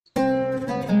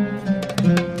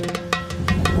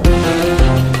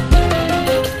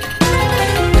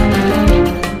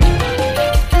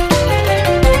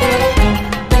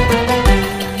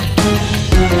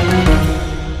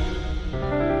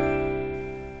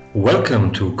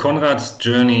Welcome to Konrad's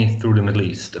Journey Through the Middle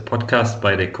East, a podcast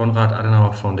by the Konrad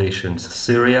Adenauer Foundation's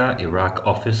Syria-Iraq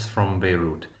office from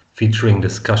Beirut, featuring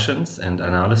discussions and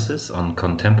analysis on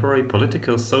contemporary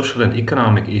political, social and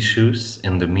economic issues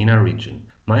in the MENA region.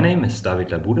 My name is David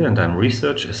Labude and I'm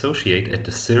Research Associate at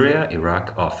the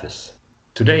Syria-Iraq office.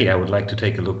 Today I would like to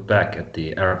take a look back at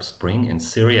the Arab Spring in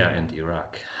Syria and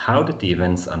Iraq. How did the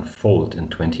events unfold in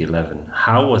 2011?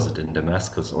 How was it in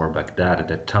Damascus or Baghdad at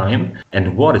that time?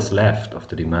 And what is left of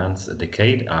the demands a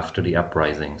decade after the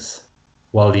uprisings?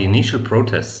 While the initial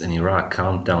protests in Iraq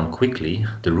calmed down quickly,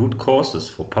 the root causes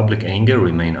for public anger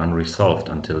remain unresolved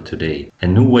until today,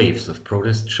 and new waves of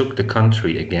protest shook the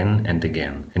country again and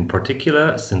again, in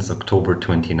particular since October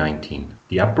 2019.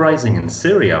 The uprising in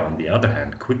Syria, on the other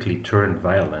hand, quickly turned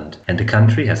violent, and the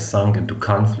country has sunk into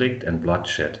conflict and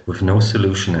bloodshed, with no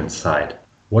solution in sight.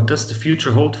 What does the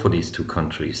future hold for these two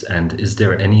countries, and is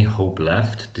there any hope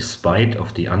left, despite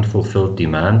of the unfulfilled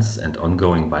demands and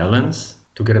ongoing violence?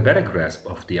 To get a better grasp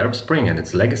of the Arab Spring and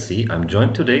its legacy, I'm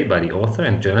joined today by the author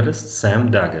and journalist Sam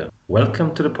Dagher.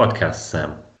 Welcome to the podcast,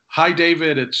 Sam. Hi,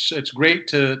 David. It's great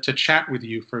to chat with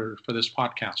you for this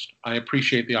podcast. I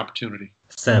appreciate the opportunity.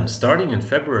 Sam, starting in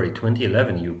February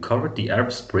 2011, you covered the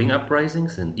Arab Spring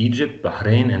uprisings in Egypt,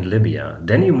 Bahrain and Libya.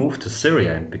 Then you moved to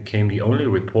Syria and became the only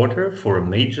reporter for a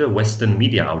major Western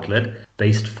media outlet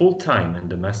based full-time in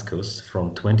Damascus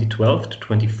from 2012 to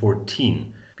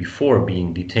 2014. Before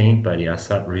being detained by the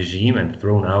Assad regime and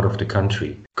thrown out of the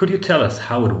country. Could you tell us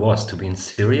how it was to be in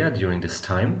Syria during this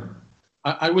time?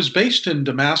 I was based in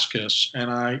Damascus, and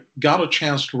I got a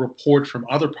chance to report from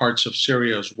other parts of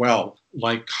Syria as well,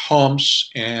 like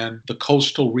Homs and the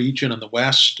coastal region in the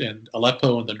west and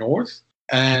Aleppo in the north.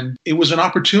 And it was an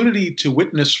opportunity to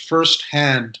witness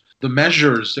firsthand the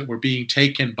measures that were being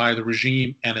taken by the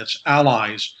regime and its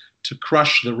allies to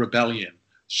crush the rebellion.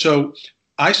 So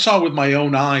I saw with my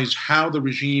own eyes how the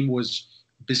regime was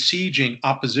besieging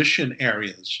opposition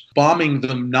areas, bombing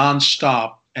them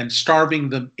nonstop and starving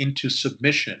them into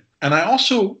submission. And I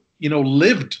also,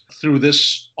 lived through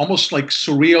this almost like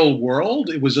surreal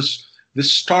world. It was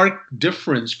this stark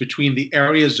difference between the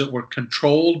areas that were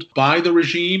controlled by the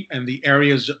regime and the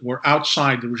areas that were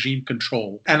outside the regime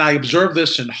control. And I observed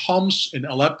this in Homs, in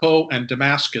Aleppo, and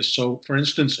Damascus. So, for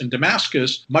instance, in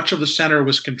Damascus, much of the center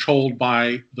was controlled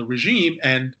by the regime,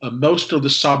 and most of the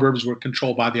suburbs were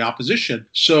controlled by the opposition.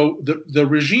 So the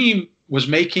regime was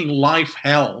making life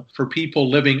hell for people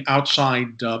living outside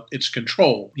its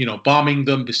control, bombing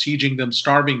them, besieging them,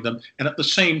 starving them. And at the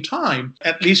same time,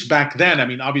 at least back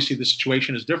then, obviously the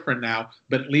situation is different now,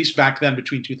 but at least back then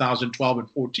between 2012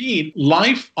 and 14,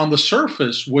 life on the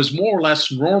surface was more or less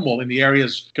normal in the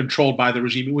areas controlled by the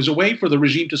regime. It was a way for the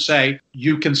regime to say,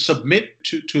 you can submit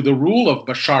to the rule of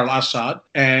Bashar al-Assad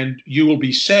and you will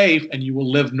be safe and you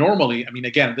will live normally.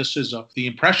 Again, this is the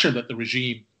impression that the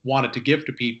regime wanted to give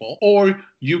to people, or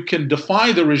you can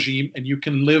defy the regime and you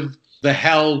can live the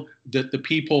hell that the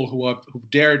people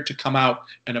who've dared to come out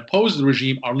and oppose the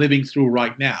regime are living through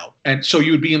right now. And so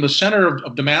you would be in the center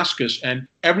of Damascus and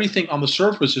everything on the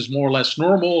surface is more or less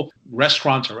normal.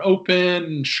 Restaurants are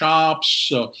open,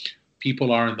 shops,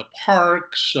 people are in the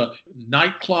parks,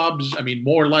 nightclubs,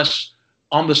 more or less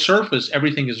on the surface,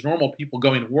 everything is normal, people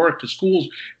going to work, to schools.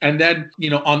 And then,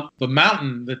 on the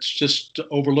mountain that's just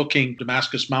overlooking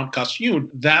Damascus, Mount Qasyun,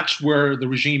 that's where the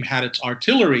regime had its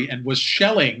artillery and was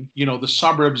shelling, the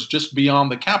suburbs just beyond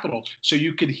the capital. So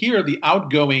you could hear the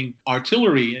outgoing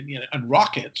artillery and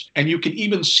rockets, and you can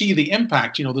even see the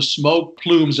impact, the smoke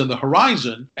plumes in the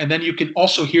horizon. And then you can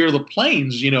also hear the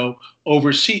planes, the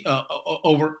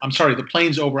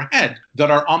planes overhead that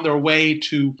are on their way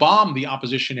to bomb the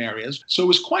opposition areas. So it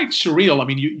was quite surreal.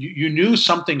 You knew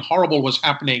something horrible was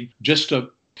happening just a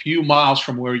few miles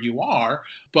from where you are,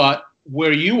 but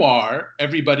where you are,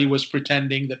 everybody was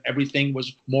pretending that everything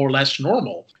was more or less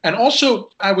normal. And also,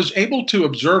 I was able to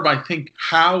observe, I think,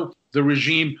 how the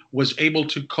regime was able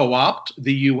to co-opt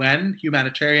the UN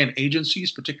humanitarian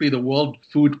agencies, particularly the World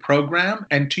Food Program,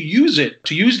 and to use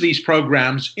these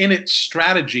programs in its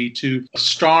strategy to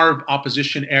starve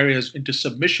opposition areas into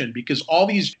submission, because all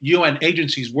these UN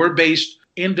agencies were based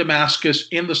in Damascus,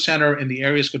 in the center, in the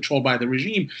areas controlled by the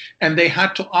regime, and they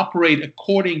had to operate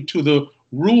according to the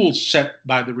rules set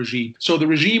by the regime. So the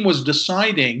regime was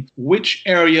deciding which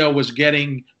area was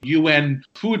getting UN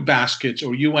food baskets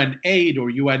or UN aid or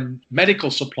UN medical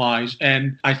supplies.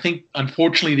 And I think,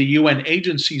 unfortunately, the UN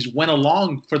agencies went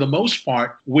along for the most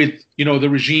part with, the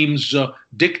regime's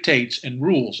dictates and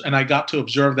rules. And I got to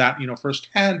observe that,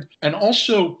 firsthand. And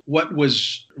also what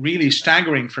was really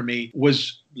staggering for me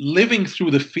was living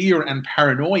through the fear and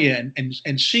paranoia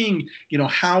and seeing,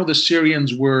 how the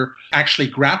Syrians were actually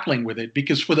grappling with it.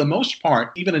 Because for the most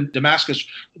part, even in Damascus,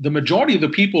 the majority of the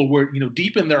people were,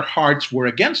 deep in their hearts were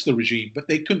against the regime, but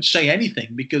they couldn't say anything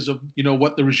because of,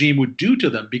 what the regime would do to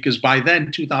them. Because by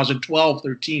then, 2012,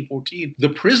 13, 14, the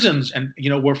prisons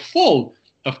were full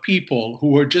of people who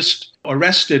were just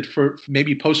arrested for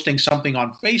maybe posting something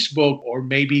on Facebook or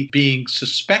maybe being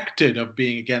suspected of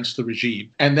being against the regime.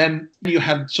 And then you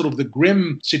had sort of the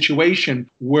grim situation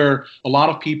where a lot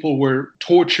of people were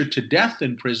tortured to death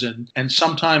in prison, and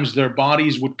sometimes their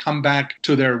bodies would come back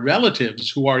to their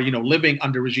relatives who are, living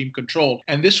under regime control.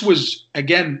 And this was,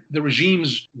 again, the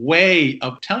regime's way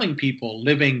of telling people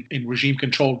living in regime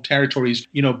controlled territories,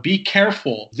 be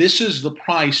careful. This is the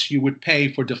price you would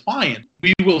pay for defiance.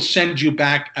 We will send you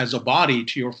back as a body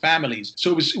to your families.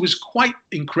 So it was quite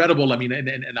incredible,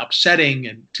 and upsetting,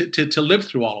 and to live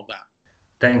through all of that.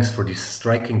 Thanks for these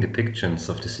striking depictions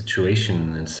of the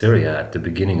situation in Syria at the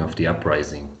beginning of the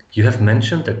uprising. You have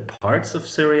mentioned that parts of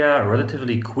Syria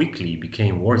relatively quickly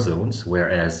became war zones,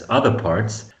 whereas other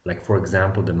parts, like for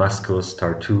example Damascus,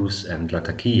 Tartus, and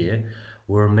Latakia,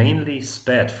 were mainly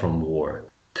spared from war.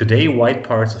 Today, wide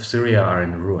parts of Syria are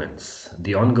in ruins.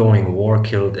 The ongoing war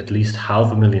killed at least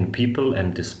 500,000 people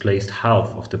and displaced half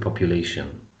of the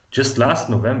population. Just last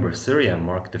November, Syria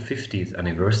marked the 50th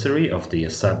anniversary of the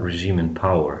Assad regime in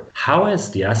power. How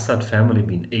has the Assad family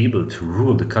been able to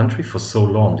rule the country for so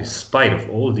long, despite of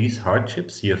all these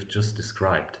hardships you have just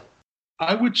described?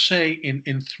 I would say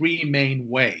in three main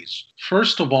ways.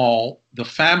 First of all, the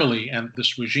family and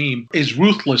this regime is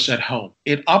ruthless at home.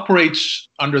 It operates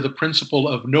under the principle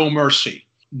of no mercy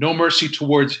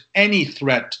towards any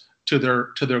threat to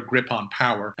their grip on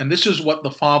power. And this is what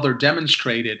the father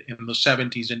demonstrated in the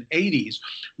 70s and 80s,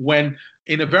 when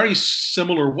in a very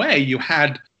similar way, you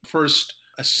had first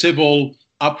a civil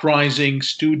uprising,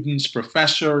 students,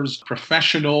 professors,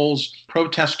 professionals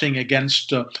protesting against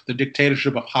the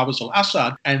dictatorship of Hafez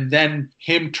al-Assad, and then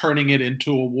him turning it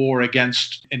into a war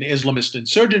against an Islamist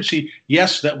insurgency.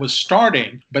 Yes, that was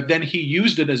starting, but then he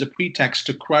used it as a pretext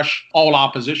to crush all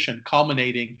opposition,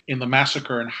 culminating in the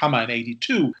massacre in Hama in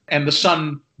 82. And the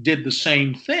son did the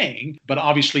same thing, but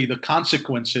obviously the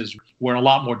consequences were a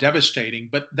lot more devastating.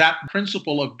 But that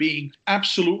principle of being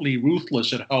absolutely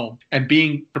ruthless at home and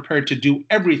being prepared to do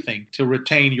everything to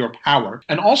retain your power.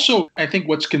 And also, I think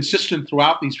what's consistent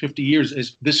throughout these 50 years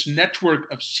is this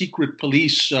network of secret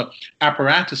police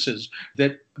apparatuses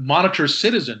that monitor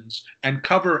citizens and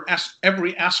cover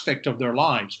every aspect of their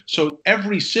lives. So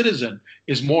every citizen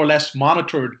is more or less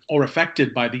monitored or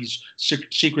affected by these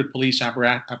secret police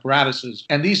apparatuses.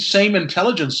 And these same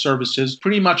intelligence services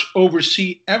pretty much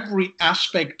oversee every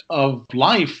aspect of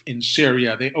life in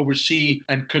Syria. They oversee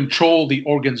and control the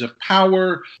organs of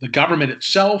power. The government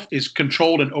itself is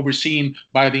controlled and overseen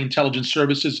by the intelligence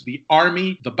services, the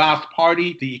army, the Ba'ath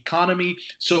Party, the economy.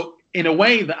 So in a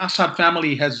way, the Assad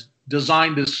family has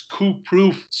designed this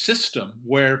coup-proof system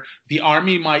where the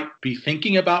army might be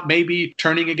thinking about maybe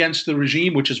turning against the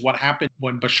regime, which is what happened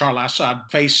when Bashar al-Assad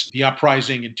faced the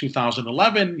uprising in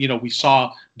 2011. We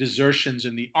saw desertions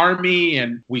in the army,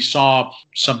 and we saw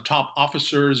some top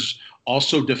officers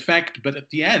also defect. But at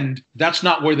the end, that's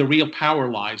not where the real power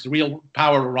lies. The real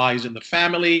power lies in the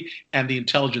family and the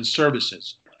intelligence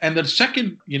services. And the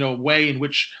second, way in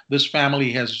which this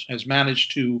family has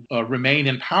managed to remain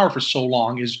in power for so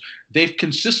long is they've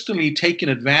consistently taken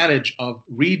advantage of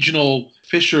regional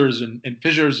fissures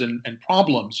and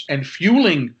problems and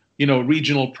fueling,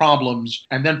 regional problems,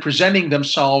 and then presenting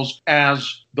themselves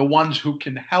as the ones who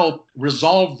can help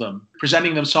resolve them,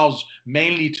 presenting themselves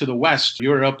mainly to the West,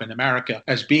 Europe and America,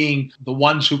 as being the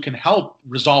ones who can help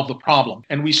resolve the problem.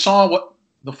 And we saw what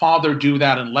the father do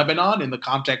that in Lebanon in the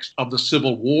context of the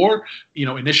civil war.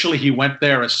 Initially he went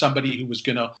there as somebody who was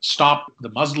going to stop the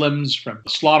Muslims from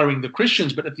slaughtering the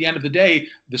Christians. But at the end of the day,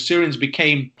 the Syrians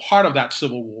became part of that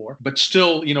civil war. But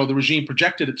still, the regime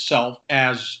projected itself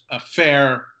as a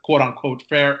fair, quote unquote,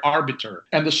 fair arbiter.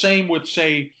 And the same with,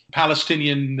 say,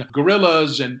 Palestinian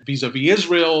guerrillas and vis-a-vis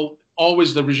Israel,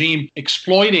 always the regime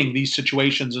exploiting these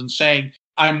situations and saying,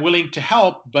 I'm willing to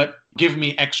help, but give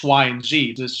me X, Y, and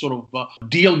Z, this sort of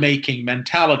deal-making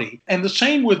mentality. And the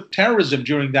same with terrorism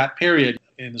during that period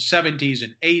in the 70s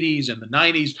and 80s and the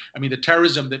 90s. The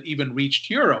terrorism that even reached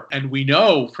Europe. And we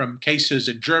know from cases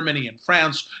in Germany and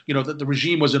France, that the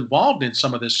regime was involved in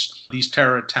some of these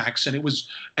terror attacks. And it was,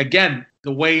 again,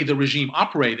 the way the regime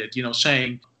operated,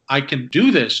 saying, I can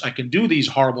do this, I can do these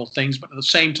horrible things, but at the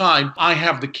same time, I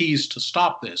have the keys to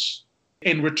stop this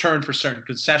in return for certain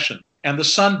concessions. And the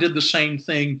son did the same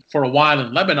thing for a while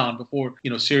in Lebanon before,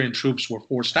 Syrian troops were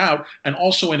forced out, and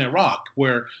also in Iraq,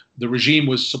 where the regime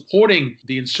was supporting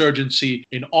the insurgency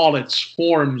in all its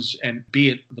forms, and be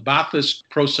it the Ba'athist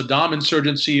pro-Saddam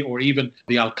insurgency or even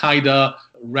the Al-Qaeda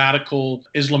radical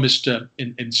Islamist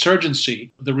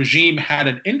insurgency. The regime had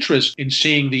an interest in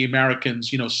seeing the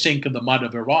Americans, sink in the mud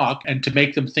of Iraq, and to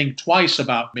make them think twice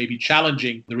about maybe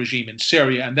challenging the regime in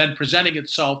Syria and then presenting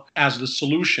itself as the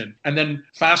solution. And then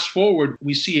fast forward,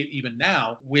 we see it even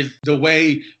now with the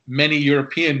way many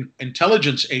European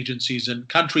intelligence agencies and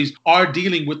countries are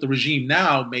dealing with the regime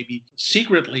now, maybe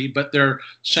secretly, but they're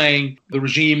saying the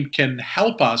regime can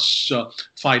help us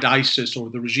fight ISIS,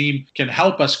 or the regime can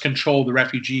help us control the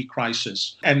refugee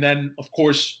crisis. And then, of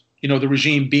course, the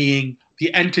regime being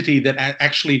the entity that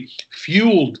actually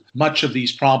fueled much of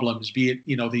these problems, be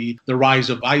it, the rise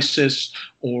of ISIS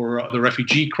or the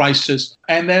refugee crisis.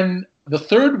 And then the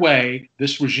third way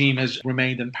this regime has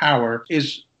remained in power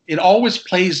is it always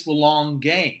plays the long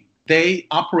game. They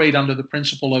operate under the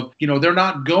principle of, they're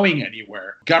not going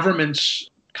anywhere. Governments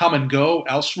come and go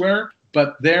elsewhere,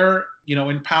 but they're,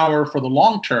 in power for the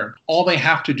long term. All they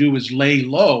have to do is lay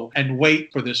low and wait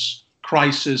for this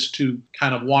crisis to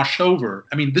kind of wash over.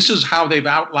 I mean, this is how they've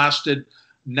outlasted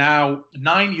now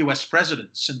 9 U.S.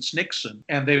 presidents since Nixon,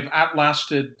 and they've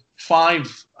outlasted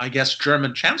 5,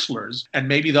 German chancellors, and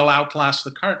maybe they'll outlast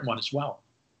the current one as well.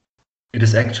 It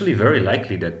is actually very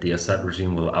likely that the Assad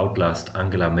regime will outlast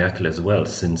Angela Merkel as well,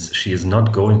 since she is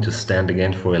not going to stand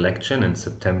again for election in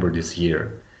September this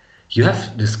year. You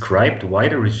have described why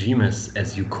the regime is,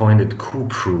 as you coined it,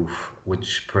 coup-proof,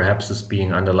 which perhaps is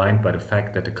being underlined by the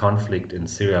fact that the conflict in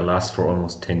Syria lasts for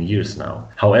almost 10 years now.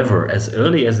 However, as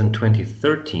early as in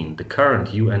 2013, the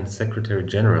current UN Secretary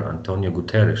General Antonio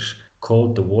Guterres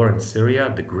called the war in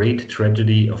Syria the great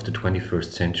tragedy of the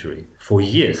 21st century. For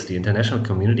years, the international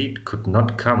community could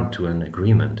not come to an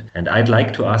agreement. And I'd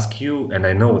like to ask you, and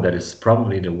I know that is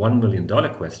probably the $1 million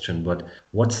question, but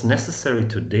what's necessary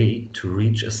today to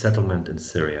reach a settlement in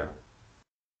Syria?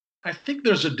 I think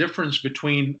there's a difference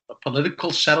between a political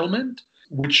settlement,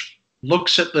 which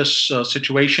looks at this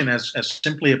situation as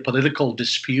simply a political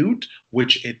dispute,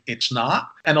 which it's not,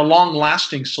 and a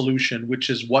long-lasting solution, which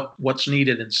is what's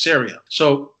needed in Syria.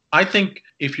 So I think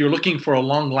if you're looking for a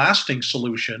long-lasting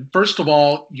solution, first of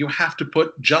all, you have to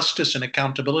put justice and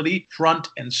accountability front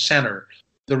and center.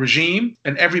 The regime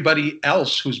and everybody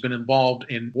else who's been involved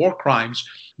in war crimes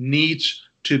needs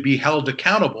to be held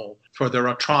accountable for their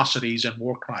atrocities and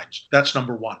war crimes. That's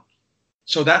number one.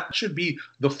 So that should be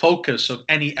the focus of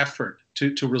any effort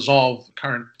to resolve the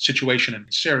current situation in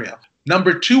Syria.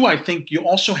 Number two, I think you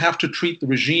also have to treat the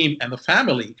regime and the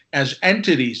family as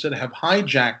entities that have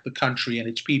hijacked the country and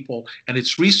its people and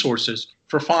its resources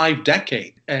for 5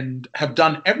 decades and have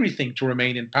done everything to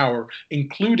remain in power,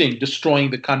 including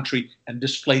destroying the country and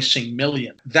displacing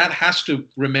millions. That has to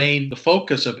remain the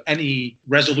focus of any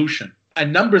resolution.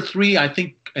 And number three, I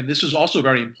think, and this is also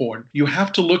very important, you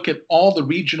have to look at all the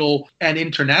regional and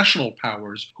international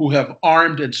powers who have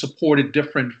armed and supported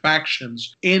different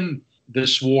factions in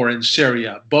this war in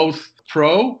Syria, both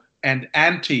pro and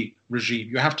anti-regime.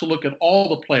 You have to look at all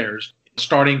the players,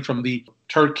 starting from the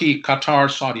Turkey, Qatar,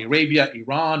 Saudi Arabia,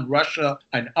 Iran, Russia,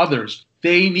 and others.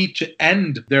 They need to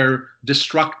end their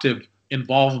destructive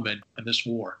involvement in this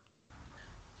war.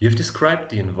 You've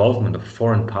described the involvement of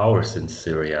foreign powers in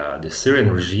Syria. The Syrian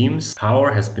regime's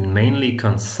power has been mainly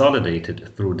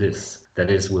consolidated through this, that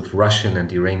is, with Russian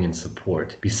and Iranian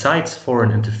support. Besides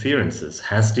foreign interferences,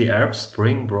 has the Arab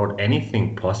Spring brought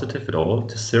anything positive at all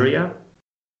to Syria?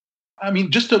 I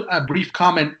mean, just a brief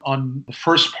comment on the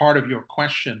first part of your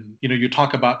question. You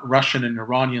talk about Russian and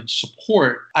Iranian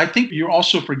support. I think you're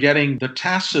also forgetting the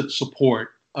tacit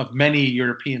support of many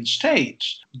European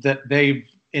states that they've,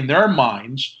 in their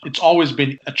minds, it's always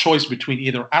been a choice between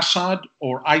either Assad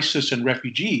or ISIS and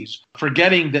refugees,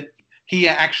 forgetting that he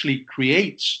actually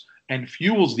creates and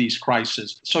fuels these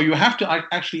crises. So you have to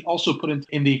actually also put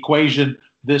in the equation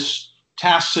this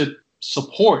tacit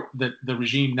support that the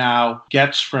regime now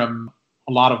gets from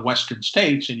a lot of Western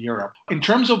states in Europe. In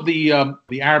terms of the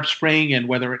Arab Spring and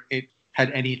whether it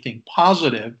had anything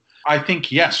positive, I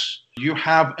think, yes, you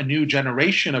have a new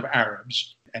generation of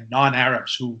Arabs and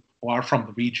non-Arabs who are from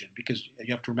the region, because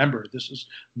you have to remember, this is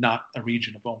not a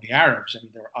region of only Arabs. I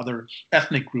mean, there are other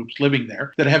ethnic groups living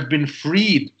there that have been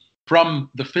freed from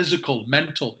the physical,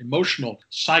 mental, emotional,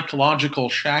 psychological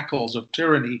shackles of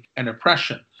tyranny and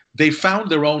oppression. they found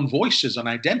their own voices and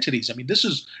identities. I mean, this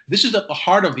is at the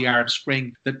heart of the Arab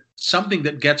Spring, that something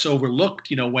that gets overlooked,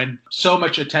 when so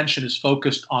much attention is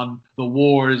focused on the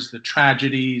wars, the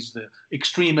tragedies, the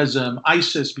extremism,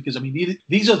 ISIS, because I mean,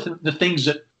 these are the things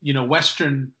that,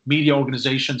 Western media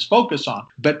organizations focus on.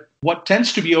 But what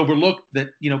tends to be overlooked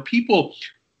that, people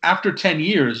after 10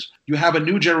 years, you have a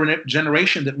new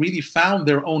generation that really found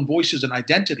their own voices and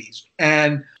identities.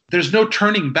 And there's no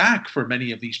turning back for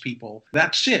many of these people.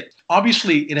 That's it.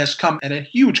 Obviously, it has come at a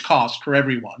huge cost for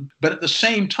everyone. But at the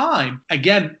same time,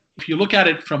 again, if you look at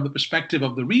it from the perspective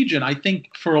of the region, I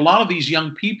think for a lot of these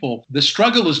young people, the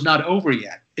struggle is not over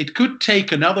yet. It could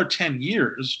take another 10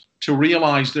 years to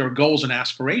realize their goals and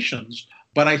aspirations,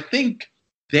 but I think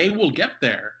they will get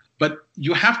there. But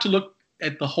you have to look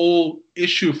at the whole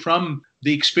issue from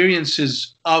the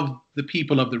experiences of the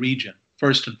people of the region,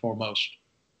 first and foremost.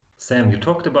 Sam, you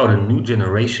talked about a new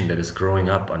generation that is growing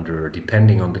up under,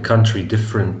 depending on the country,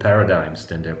 different paradigms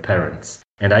than their parents.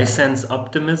 And I sense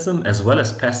optimism as well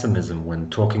as pessimism when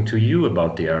talking to you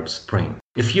about the Arab Spring.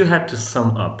 If you had to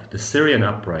sum up the Syrian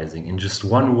uprising in just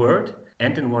one word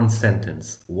and in one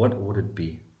sentence, what would it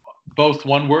be? Both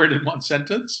one word and one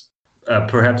sentence?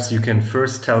 Perhaps you can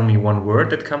first tell me one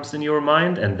word that comes in your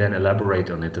mind and then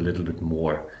elaborate on it a little bit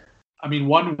more. I mean,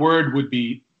 one word would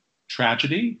be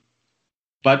tragedy,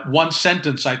 but one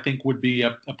sentence I think would be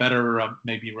a better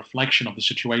maybe reflection of the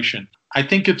situation. I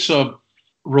think it's a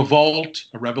revolt,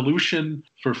 a revolution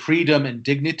for freedom and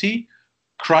dignity,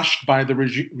 crushed by the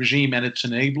regime and its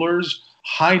enablers,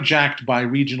 hijacked by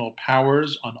regional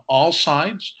powers on all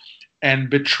sides, and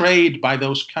betrayed by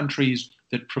those countries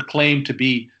that proclaim to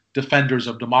be defenders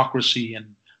of democracy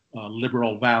and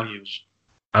liberal values.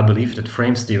 I believe that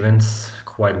frames the events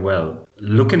quite well.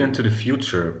 Looking into the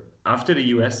future, after the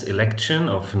US election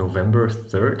of November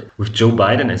 3rd, with Joe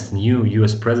Biden as new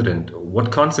US president,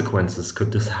 what consequences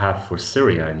could this have for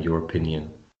Syria, in your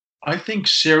opinion? I think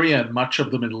Syria and much of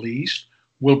the Middle East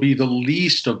will be the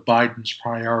least of Biden's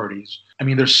priorities. I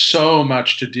mean, there's so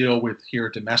much to deal with here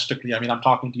domestically. I mean, I'm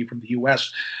talking to you from the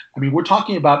US. I mean, we're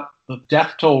talking about the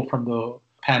death toll from the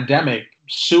pandemic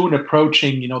soon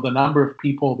approaching, the number of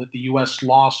people that the U.S.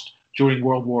 lost during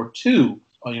World War II,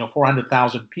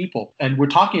 400,000 people. And we're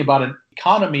talking about an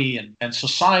economy and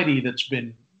society that's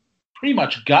been pretty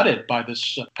much gutted by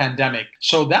this pandemic.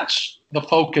 So that's the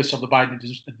focus of the Biden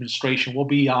administration will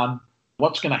be on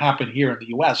what's going to happen here in the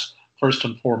U.S., first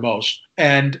and foremost.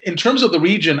 And in terms of the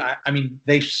region, I mean,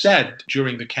 they said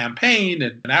during the campaign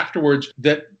and afterwards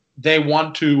that they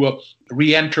want to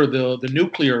re-enter the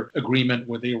nuclear agreement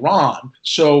with Iran.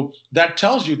 So that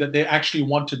tells you that they actually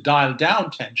want to dial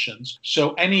down tensions.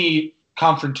 So any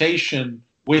confrontation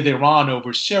with Iran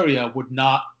over Syria would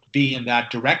not be in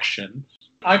that direction.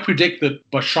 I predict that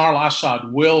Bashar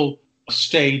al-Assad will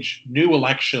stage new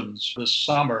elections this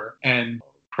summer and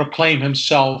proclaim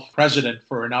himself president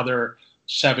for another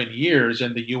 7 years.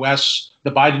 And the U.S.,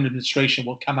 the Biden administration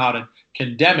will come out and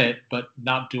condemn it, but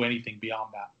not do anything beyond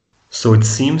that. So it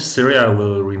seems Syria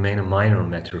will remain a minor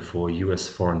matter for U.S.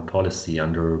 foreign policy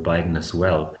under Biden as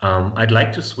well. I'd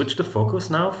like to switch the focus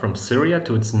now from Syria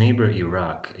to its neighbor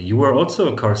Iraq. You were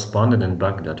also a correspondent in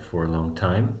Baghdad for a long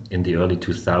time in the early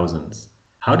 2000s.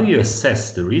 How do you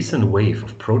assess the recent wave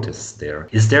of protests there?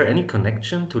 Is there any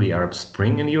connection to the Arab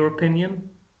Spring in your opinion?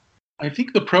 I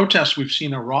think the protests we've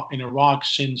seen in Iraq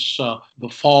since the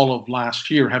fall of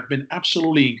last year have been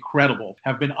absolutely incredible,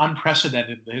 have been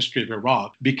unprecedented in the history of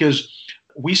Iraq, because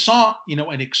we saw,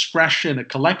 an expression, a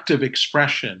collective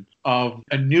expression of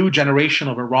a new generation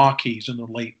of Iraqis in the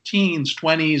late teens,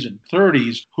 20s, and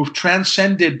 30s who've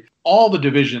transcended all the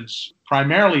divisions,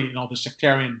 primarily, the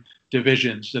sectarian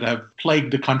divisions that have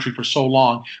plagued the country for so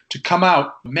long, to come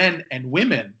out, men and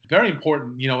women. Very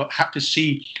important, have to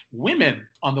see women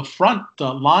on the front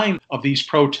line of these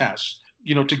protests,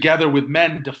 together with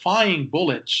men defying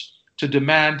bullets to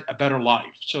demand a better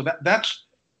life. So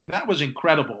that was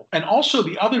incredible. And also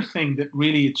the other thing that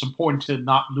really it's important to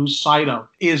not lose sight of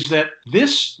is that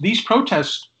these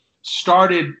protests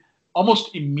started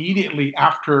almost immediately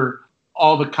after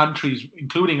all the countries,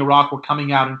 including Iraq, were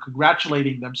coming out and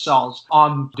congratulating themselves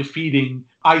on defeating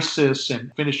ISIS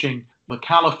and finishing the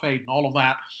caliphate and all of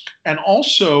that. And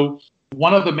also,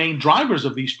 one of the main drivers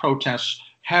of these protests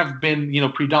have been,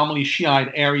 predominantly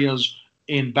Shiite areas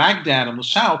in Baghdad in the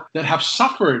south that have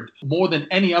suffered more than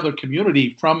any other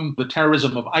community from the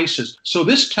terrorism of ISIS. So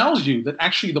this tells you that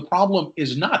actually the problem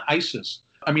is not ISIS.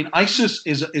 I mean, ISIS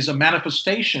is a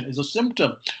manifestation, is a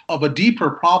symptom of a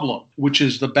deeper problem, which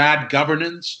is the bad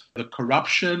governance, the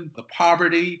corruption, the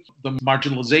poverty, the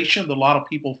marginalization that a lot of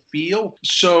people feel.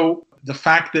 So the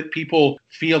fact that people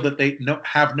feel that they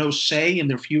have no say in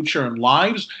their future and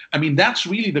lives. I mean, that's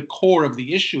really the core of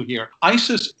the issue here.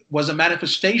 ISIS was a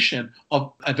manifestation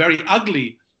of a very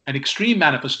ugly and extreme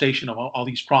manifestation of all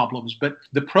these problems. But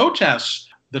the protests,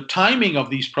 the timing of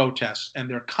these protests and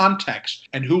their context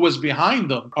and who was behind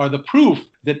them are the proof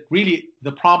that really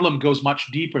the problem goes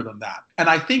much deeper than that. And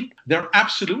I think they're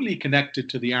absolutely connected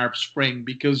to the Arab Spring,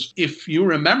 because if you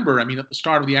remember, I mean, at the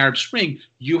start of the Arab Spring,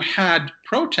 you had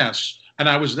protests. And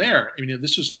I was there. I mean,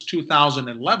 this was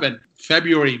 2011,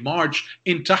 February, March,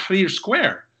 in Tahrir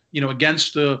Square,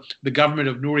 against the government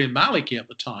of Nouri al-Maliki at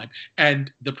the time.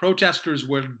 And the protesters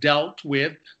were dealt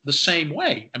with the same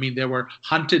way. I mean, they were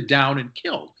hunted down and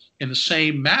killed in the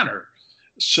same manner.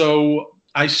 So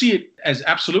I see it as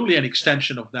absolutely an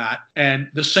extension of that. And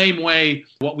the same way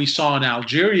what we saw in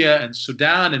Algeria and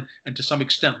Sudan and to some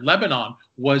extent Lebanon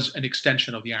was an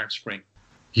extension of the Arab Spring.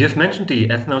 You have mentioned the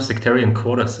ethno-sectarian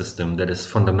quota system that is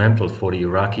fundamental for the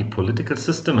Iraqi political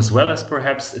system, as well as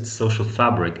perhaps its social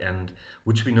fabric, and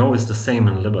which we know is the same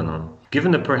in Lebanon.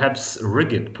 Given the perhaps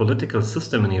rigid political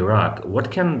system in Iraq,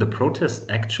 what can the protests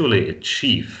actually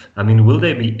achieve? I mean, will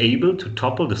they be able to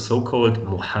topple the so-called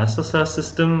muhassasa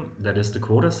system, that is the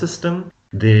quota system?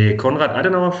 The Konrad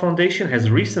Adenauer Foundation has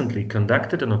recently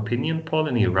conducted an opinion poll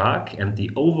in Iraq, and the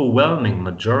overwhelming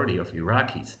majority of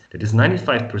Iraqis, that is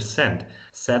 95%,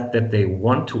 said that they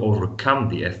want to overcome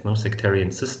the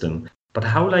ethno-sectarian system. But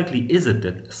how likely is it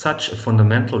that such a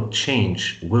fundamental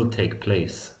change will take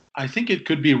place? I think it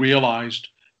could be realized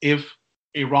if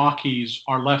Iraqis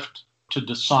are left to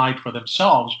decide for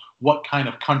themselves what kind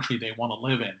of country they want to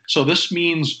live in. So this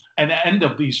means an end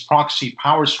of these proxy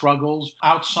power struggles,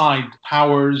 outside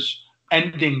powers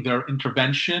ending their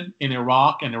intervention in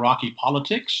Iraq and Iraqi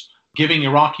politics, giving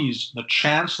Iraqis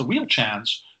the real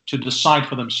chance to decide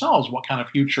for themselves what kind of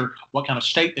future, what kind of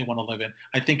state they want to live in.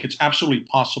 I think it's absolutely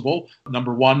possible,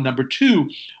 number one. Number two,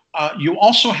 you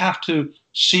also have to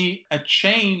see a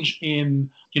change in,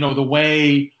 the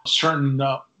way certain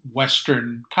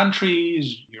Western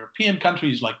countries, European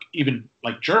countries, like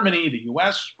Germany, the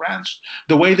US, France,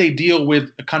 the way they deal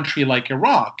with a country like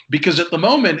Iraq. Because at the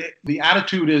moment, the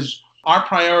attitude is our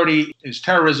priority is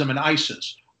terrorism and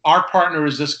ISIS. Our partner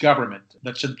is this government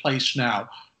that's in place now.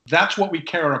 That's what we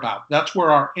care about. That's where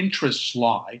our interests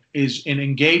lie, is in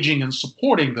engaging and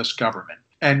supporting this government.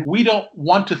 And we don't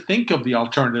want to think of the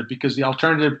alternative, because the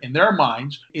alternative in their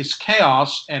minds is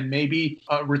chaos and maybe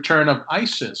a return of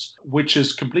ISIS, which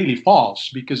is completely false.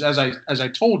 Because as I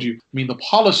told you, I mean, the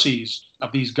policies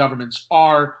of these governments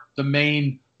are the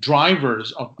main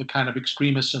drivers of the kind of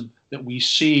extremism that we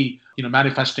see,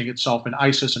 manifesting itself in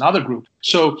ISIS and other groups.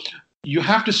 So you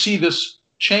have to see this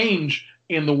change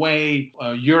in the way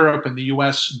Europe and the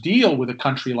US deal with a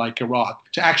country like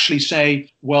Iraq, to actually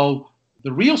say, well,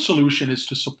 the real solution is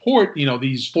to support,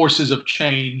 these forces of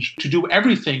change, to do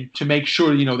everything to make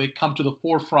sure, they come to the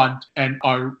forefront and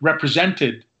are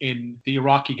represented in the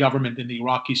Iraqi government, in the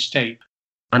Iraqi state.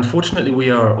 Unfortunately, we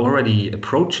are already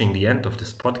approaching the end of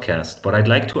this podcast, but I'd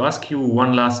like to ask you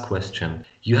one last question.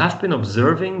 You have been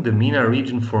observing the MENA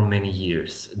region for many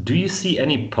years. Do you see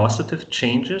any positive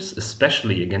changes,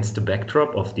 especially against the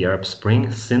backdrop of the Arab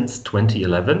Spring since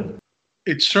 2011?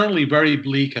 It's certainly very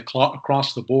bleak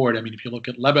across the board. I mean, if you look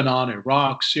at Lebanon,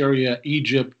 Iraq, Syria,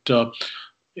 Egypt,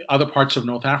 other parts of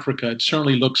North Africa, it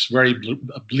certainly looks very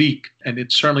bleak, and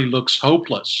it certainly looks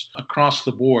hopeless across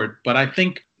the board. But I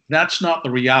think that's not the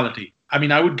reality. I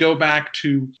mean, I would go back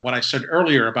to what I said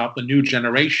earlier about the new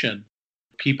generation,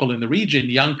 people in the region,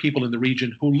 young people in the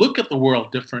region who look at the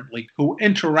world differently, who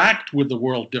interact with the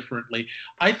world differently.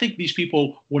 I think these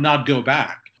people will not go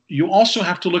back. You also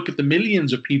have to look at the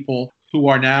millions of people who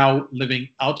are now living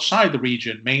outside the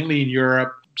region, mainly in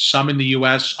Europe, some in the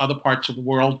US, other parts of the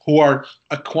world, who are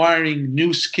acquiring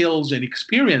new skills and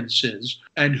experiences,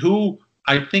 and who,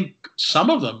 I think some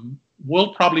of them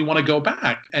will probably want to go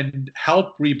back and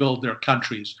help rebuild their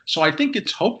countries. So I think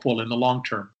it's hopeful in the long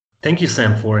term. Thank you,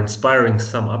 Sam, for inspiring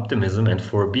some optimism and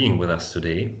for being with us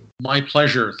today. My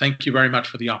pleasure. Thank you very much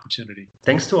for the opportunity.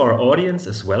 Thanks to our audience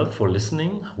as well for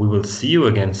listening. We will see you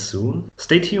again soon.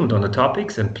 Stay tuned on the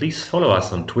topics, and please follow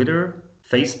us on Twitter,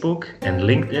 Facebook, and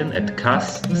LinkedIn at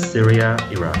CAS Syria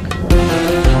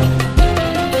Iraq.